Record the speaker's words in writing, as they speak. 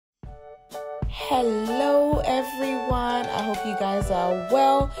Hello everyone, I hope you guys are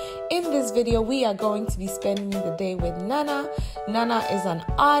well. In this video we are going to be spending the day with Nana. Nana is an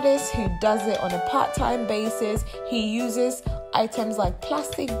artist who does it on a part-time basis. He uses items like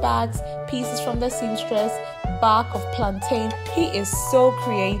plastic bags, pieces from the seamstress, bark of plantain. He is so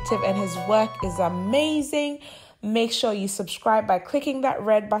creative and his work is amazing. Make sure you subscribe by clicking that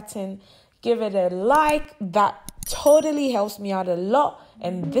red button. Give it a like. That totally helps me out a lot,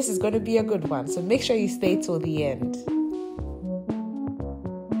 and this is going to be a good one, so make sure you stay till the end.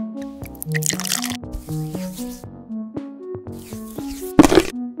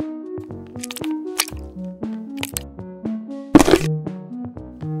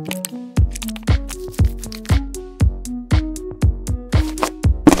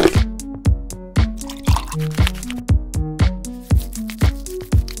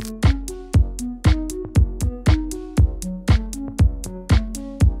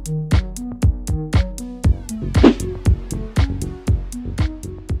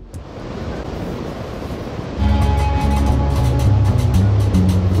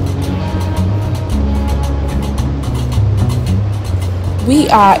 We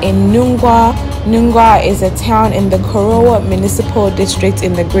are in Nungwa. Nungwa is a town in the Korowa Municipal District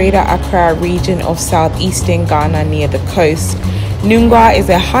in the Greater Accra region of southeastern Ghana near the coast. Nungwa is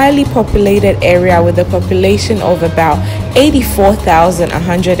a highly populated area with a population of about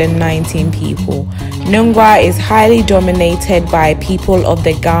 84,119 people. Nungwa is highly dominated by people of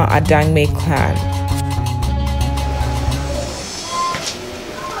the GHANAART clan.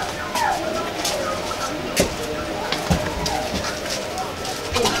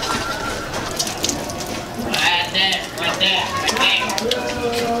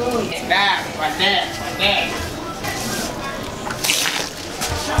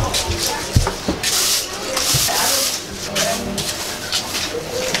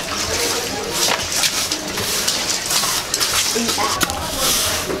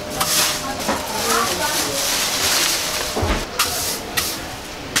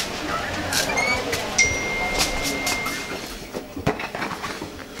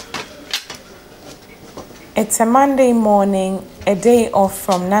 It's a Monday morning, a day off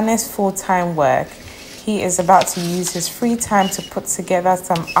from Nana's full-time work. He is about to use his free time to put together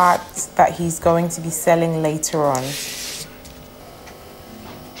some art that he's going to be selling later on.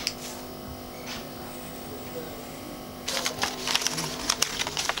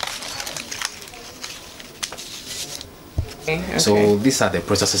 Okay. So these are the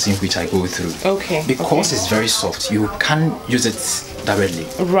processes in which I go through. Okay. Because it's very soft, you can't use it directly.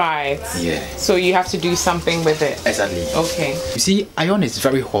 Right. Yeah. So you have to do something with it. Exactly. Okay. You see, iron is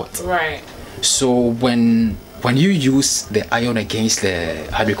very hot. Right. So when you use the iron against the,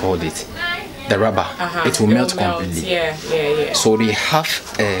 how do you call it, the rubber, it will melt completely. Yeah. So they have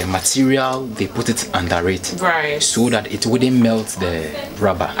a material, they put it under it, right, so that it wouldn't melt the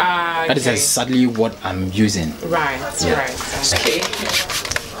rubber. Okay. That is exactly what I'm using. Right. Yeah. Right. Okay.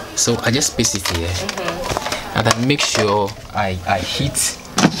 So I just place it here, and then make sure I heat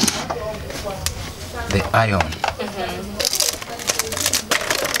the iron.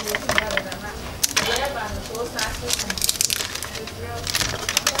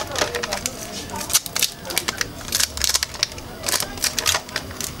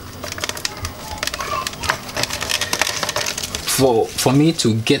 For me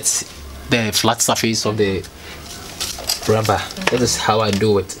to get the flat surface of the rubber, that is how I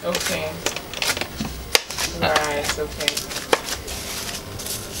do it. Okay. Right. Okay.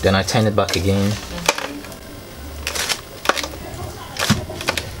 Then I turn it back again.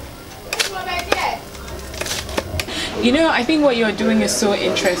 You know, I think what you're doing is so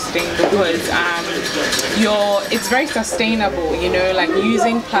interesting because it's very sustainable, you know, like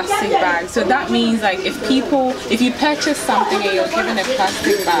using plastic bags. So that means like if you purchase something and you're given a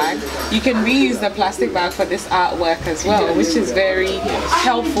plastic bag, you can reuse the plastic bag for this artwork as well, which is very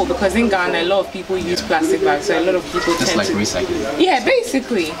helpful because in Ghana a lot of people use plastic bags, so a lot of people just like recycling. Yeah,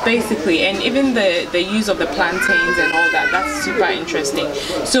 basically, and even the use of the plantains and all that, that's super interesting.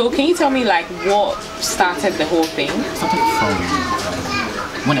 So can you tell me like what started the whole thing? Started from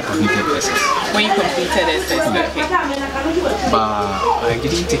when I completed this. When you completed it, okay. But I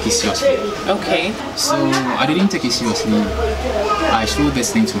didn't take it seriously. Okay. So I didn't take it seriously. I showed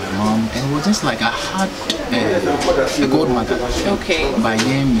this thing to my mom, and it was just like I had a godmother. Okay. By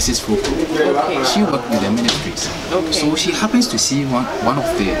name Mrs. Foko. Okay. She worked with the ministries. Okay. So she happens to see one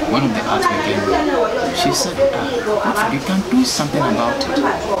of the artwork, and she said, "You can do something about it.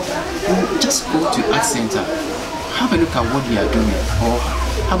 Just go to art center, have a look at what they are doing, or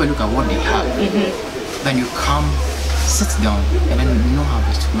have a look at what they have. Then you come, sit down, and then you know how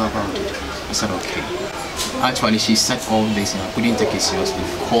best to go about it." I said, okay. Actually, she said all this and I couldn't take it seriously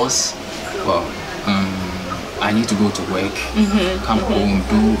because, well, I need to go to work, come home,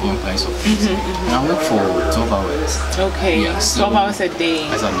 do all kinds of things. And I work for 12 hours. Okay, yeah, so 12 hours a day.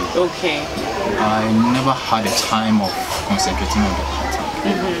 Exactly. Okay. I never had a time of concentrating on the artwork.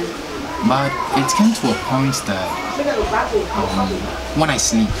 But it came to a point that when I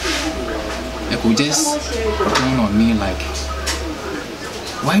sleep, it would just dawn on me like,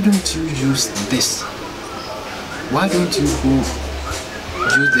 why don't you use this? Why don't you go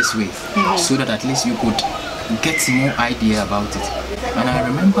use this way so that at least you could get more idea about it? And I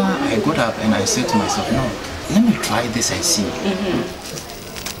remember I got up and I said to myself, no, let me try this and see.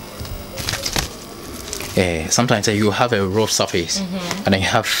 Sometimes you have a rough surface and then you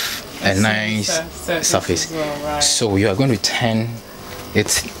have a nice surface. Well, right. So you are going to turn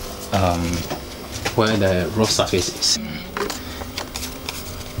it where the rough surface is.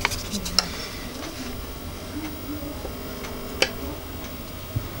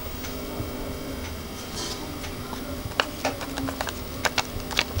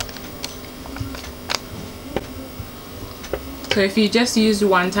 So if you just use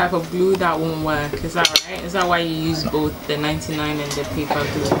one type of glue, that won't work. Is that right? Is that why you use both the 99 and the paper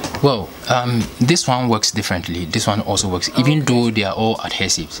glue? Well, this one works differently. This one also works, even though they are all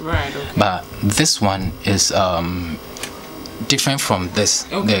adhesives. Right. Okay. But this one is different from this.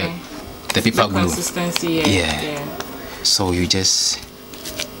 Okay. The paper glue. Consistency. Yeah. So you just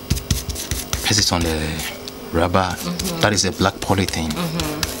press it on the rubber. That is a black polythene.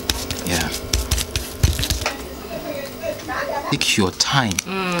 Yeah. Take your time.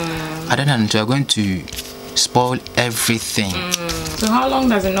 Other than you are going to spoil everything. So how long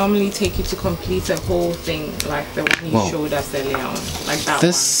does it normally take you to complete a whole thing, like the one you showed us earlier on, like that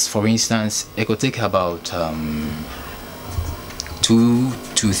this one? For instance, it could take about 2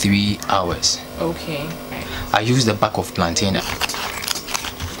 to 3 hours. Okay. I use the back of plantain.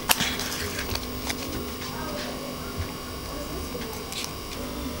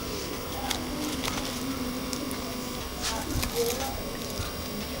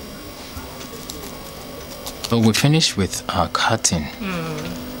 So we finished with our cutting.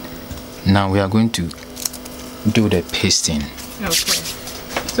 Now we are going to do the pasting. Okay.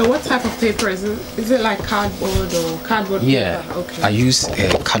 So what type of paper is it? Is it like cardboard or cardboard paper? Okay. I use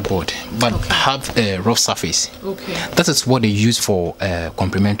cardboard, but have a rough surface. Okay. That is what they use for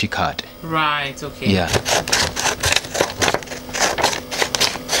complimentary card. Right. Okay. Yeah.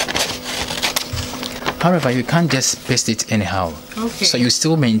 However, you can't just paste it anyhow. Okay. So you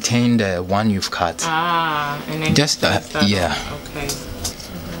still maintain the one you've cut. And then just yeah. Okay.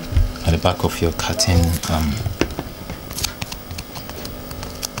 At the back of your cutting,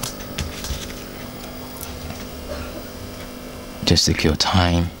 just take your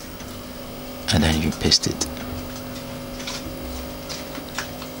time, and then you paste it.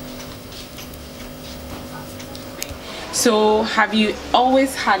 So have you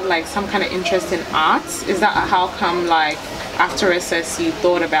always had like some kind of interest in art? Is that how come like after SS you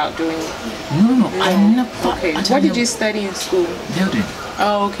thought about doing? No, I never. Okay. What did you study in school? Building.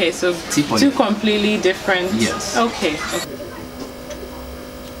 Oh, okay. So two completely different. Yes. Okay.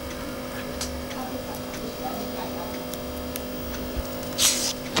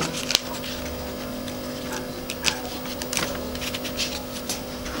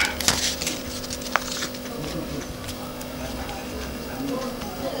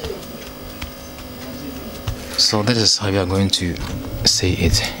 So this is how you are going to see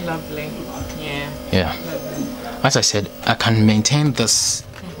it. Lovely. Yeah. Lovely. As I said, I can maintain this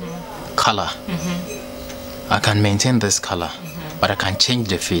color. I can maintain this color, but I can change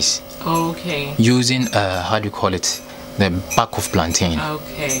the face. Okay. Using how do you call it? The back of plantain.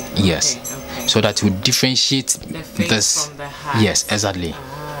 Okay. Yes. Okay. So that will differentiate the face this. From the hat. Yes, exactly.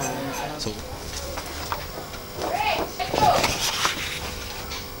 So.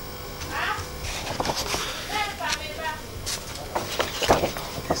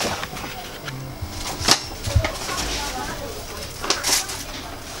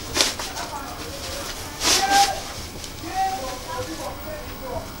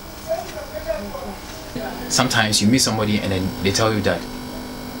 Sometimes you meet somebody and then they tell you that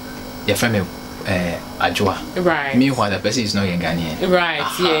your friend Ajwa. Right. Meanwhile, the person is not a Ghanaian. Right.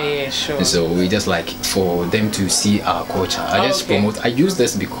 Yeah, sure. And so we just like for them to see our culture. I just promote. I use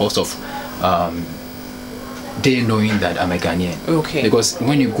this because of they knowing that I'm a Ghanaian. Okay. Because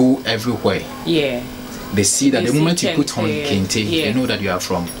when you go everywhere, they see that the moment you put on kente, they know that you are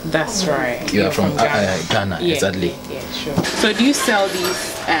from. That's right. You are from Ghana. Exactly. Yeah, sure. So do you sell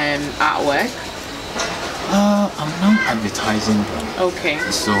these artwork? I'm now advertising them. Okay.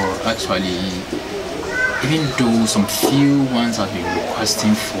 So actually, even though some few ones I've been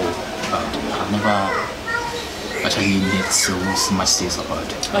requesting for, I've never actually made much sales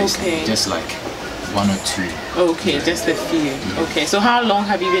about it. Okay. Just like 1 or 2. Okay, just a few. Yeah. Okay, so how long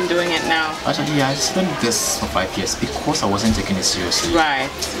have you been doing it now? Actually, I spent this for 5 years because I wasn't taking it seriously. Right.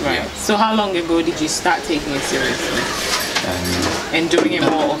 Yeah. So how long ago did you start taking it seriously? And doing it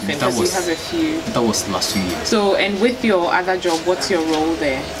more often? Because you have a few. That was last 2 years. So, and with your other job, what's your role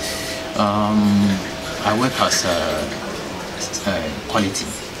there? I work as quality.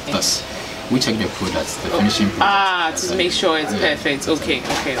 Thus, we check the products, the finishing products. To make sure it's perfect. Okay,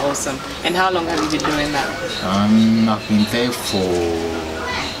 awesome. And how long have you been doing that? I've been there for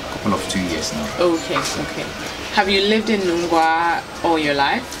a couple of 2 years now. Okay. Have you lived in Nungwa all your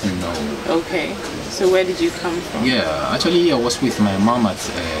life? No. Okay. So where did you come from? Yeah, actually I was with my mom at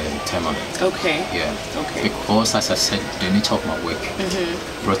TEMA. Okay. Yeah. Okay. Because as I said, the nature of my work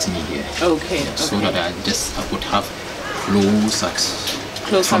brought me here. Okay. Yeah, so that I could have closer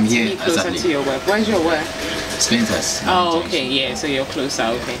from here, closer to your work. Where's your work? Splinters. Oh, okay, yeah, so you're closer.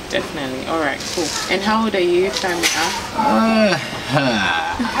 Okay, definitely. All right, cool. And how old are you, if I may ask?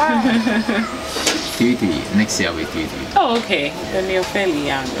 33. Next year I'll be 33. Oh, okay. Then you're fairly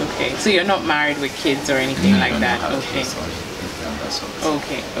young. Okay, so you're not married with kids or anything like that. Okay.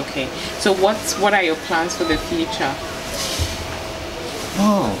 Okay. So what are your plans for the future?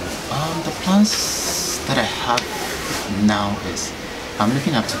 Oh, the plans that I have now is I'm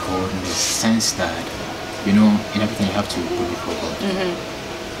looking up to God in the sense that, in everything you have to go before God.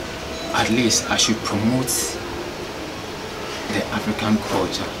 At least I should promote the African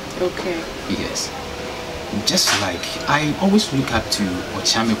culture. Okay. Yes. Just like I always look up to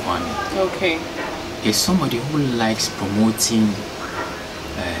Ochame Kwame. Okay. He's somebody who likes promoting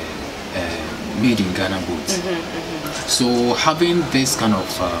made in Ghana goods. So having this kind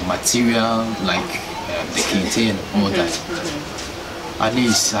of material like the kente and all that, at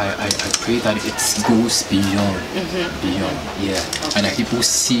least I pray that it goes beyond, yeah, okay. And that people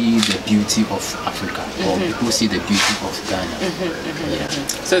see the beauty of Africa, or people see the beauty of Ghana. Yeah.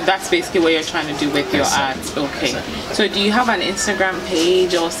 So that's basically what you're trying to do with your art. Okay. Exactly. So do you have an Instagram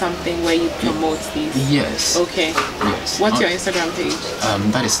page or something where you promote these? Yes. Okay. Yes. What's your Instagram page?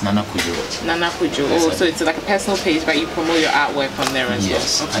 That is Nana Kujo. Nana Kujo. Oh, so it's like a personal page, but you promote your artwork on there as well.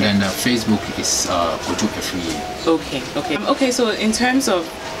 Yes. Okay. And then Facebook is Kujo Efriye. Okay. Okay. So in terms of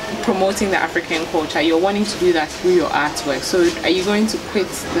promoting the African culture, you're wanting to do that through your artwork. So are you going to quit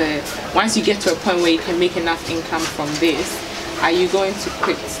once you get to a point where you can make enough income from this, are you going to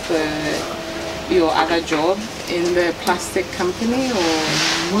quit your other job in the plastic company, or?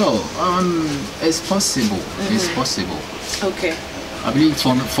 Well, it's possible. It's possible. Okay. I believe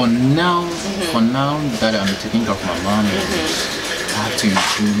for now, that I'm taking care of my mom, I have to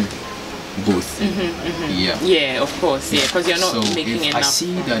do both. Yeah, of course. Yeah, because you're not making enough. I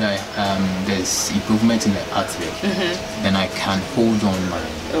see that there's improvement in the artwork, then I can hold on my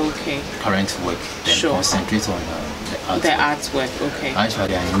current work, then concentrate on the artwork. Okay.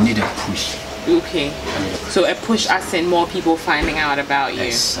 Actually, I need a push. Okay. So a push as in more people finding out about you.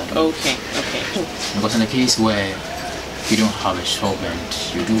 Yes. Okay. Because in a case where you don't have a shop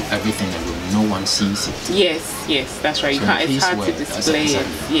and you do everything in the room, no one sees it. Yes, that's right. So It's hard to display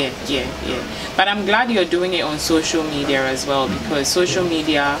it. Yeah. But I'm glad you're doing it on social media as well, because social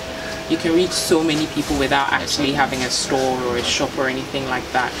media, you can reach so many people without actually having a store or a shop or anything like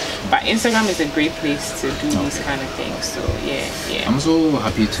that. But Instagram is a great place to do these kind of things. So yeah. I'm so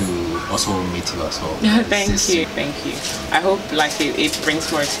happy to also meet you as well. Thank you. I hope it brings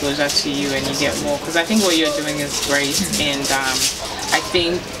more exposure to you and you get more, because I think what you're doing is great, and I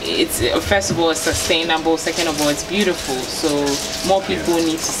think it's, first of all, it's sustainable, second of all, it's beautiful, so more people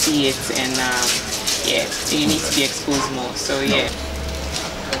need to see it, and you need to be exposed more. So yeah.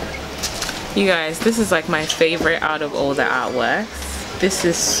 You guys, this is like my favorite out of all the artworks. This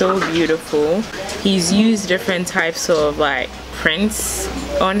is so beautiful. He's used different types of like prints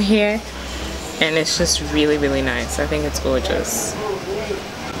on here, and it's just really nice. I think it's gorgeous.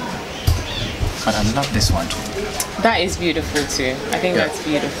 But I love this one too. That is beautiful too. I think that's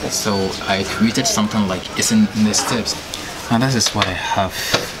beautiful. So I created something like it's in the steps, and this is what I have.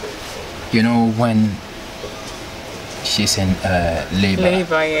 When she's in labor.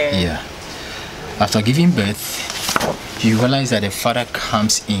 Yeah. After giving birth, you realize that the father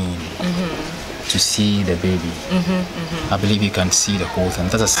comes in to see the baby. I believe you can see the whole thing.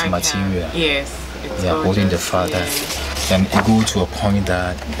 That's a material. Yes. Yeah, holding the father. Then it go to a point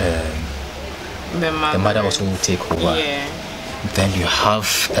that the mother also will take over. Yeah. then you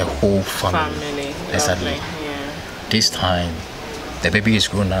have a whole family. Exactly. Yeah. This time, the baby is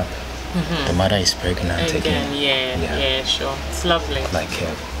grown up. The mother is pregnant again. Yeah, sure. It's lovely. Like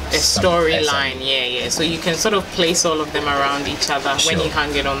a storyline. Yeah. So you can sort of place all of them around each other when you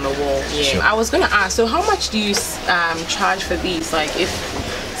hang it on the wall. Yeah. Sure. I was gonna ask, so how much do you charge for these? Like if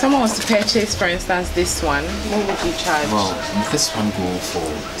someone was to purchase, for instance, this one, what would you charge? Well, this one go for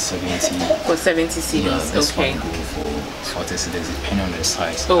 70. For 70 CDs, yeah, this okay. one go for 40 CDs, depending on the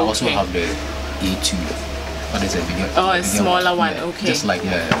size. Oh, I also have the A2. What is a bigger? A smaller one. Yeah, okay. Just like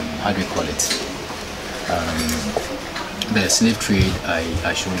how do you call it? The slave trade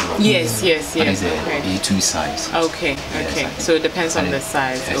I showed you. Yes. That is a A2 size. Okay. So it depends on the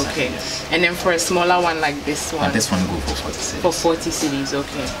size. Exactly, okay. Yes. And then for a smaller one like this one. And this one go for 40 CDs. For 40 CDs,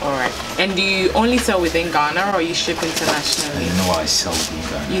 okay. All right. And do you only sell within Ghana or you ship internationally? No, I sell within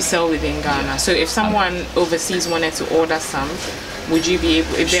Ghana. You sell within Ghana. Yeah. So if someone overseas wanted to order some, would you be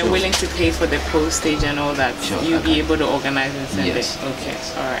able, if they're willing to pay for the postage and all that, you'd be able to organize and send it? Okay,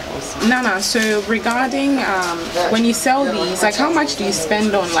 all right, awesome. Nana, so regarding when you sell these, like how much do you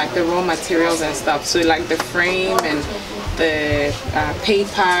spend on like the raw materials and stuff? So like the frame and the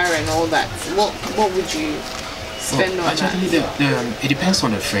paper and all that, what would you spend on actually, that? it depends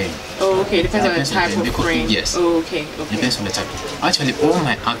on the frame. Oh, okay, it depends on the type of frame. Yes. Oh, okay. Depends on the type. Actually, all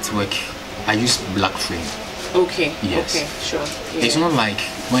my artwork, I use black frame. Okay. Yes. Okay. Sure. Yeah. It's not like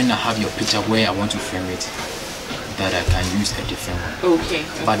when I have your picture where I want to frame it that I can use a different one. Okay.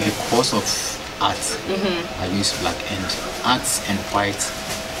 But because of art, I use black, and art and white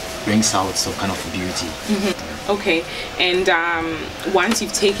brings out some kind of beauty. Okay. And once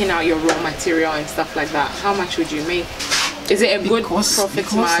you've taken out your raw material and stuff like that, how much would you make? Is it a good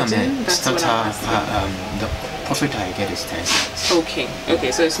profit margin? That's what I'm asking. The profit I get is 10 cents.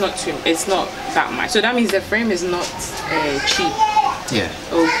 Okay. So it's not that much. So that means the frame is not cheap. Yeah.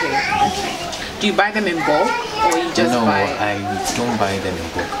 Okay. Do you buy them in bulk or you just buy? No, I don't buy them in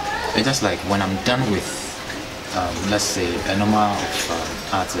bulk. It's just like when I'm done with, let's say a normal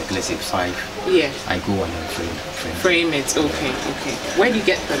of art, like let's say 5. Yeah. I go and then frame it. Okay. Where do you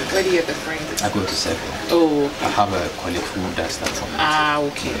get them? Where do you get the frames? I go to Seven. Oh. Okay. I have a colleague who does that for me.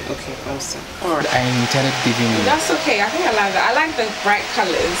 Okay. Awesome. All right. I intended giving you. That's okay. I think I like that. I like the bright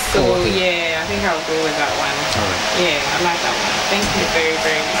colors. So yeah, I think I'll go with that one. All right. Yeah, I like that one. Thank you very,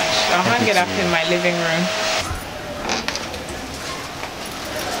 very much. I'll hang it up in my living room.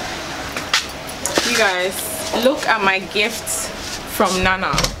 You guys, look at my gift from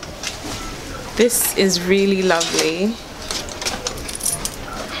Nana. This is really lovely.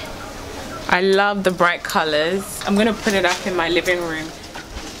 I love the bright colors. I'm gonna put it up in my living room.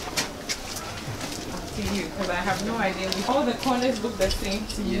 To you, because I have no idea. All the corners look the same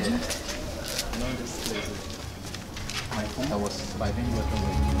to you. No, this is my phone. I've been working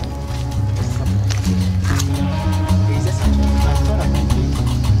with. It's just I thought I could do,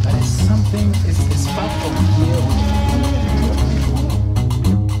 but it's something. It's far from here.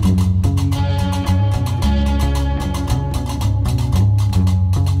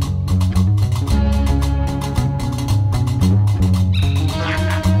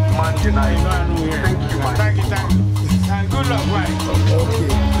 Thank you. And good luck, right? Okay.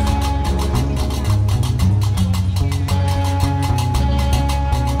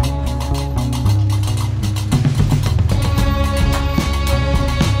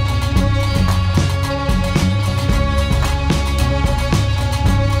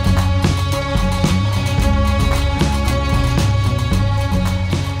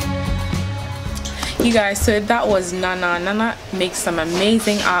 You guys, so that was Nana makes some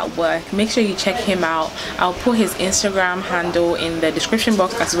amazing artwork. Make sure you check him out. I'll put his Instagram handle in the description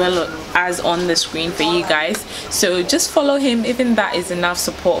box as well as on the screen for you guys, so just follow him. Even that is enough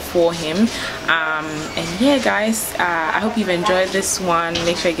support for him. And yeah guys, I hope you've enjoyed this one.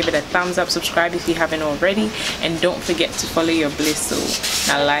 Make sure you give it a thumbs up, subscribe if you haven't already, and don't forget to follow your bliss.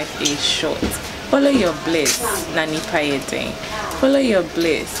 So now life is short. Follow your bliss, na nipa yedin. Follow your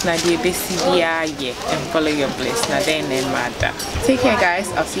bliss, na die besi biaye. And follow your bliss, na den mada. Take care guys,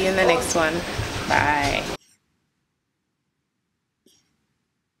 I'll see you in the next one. Bye.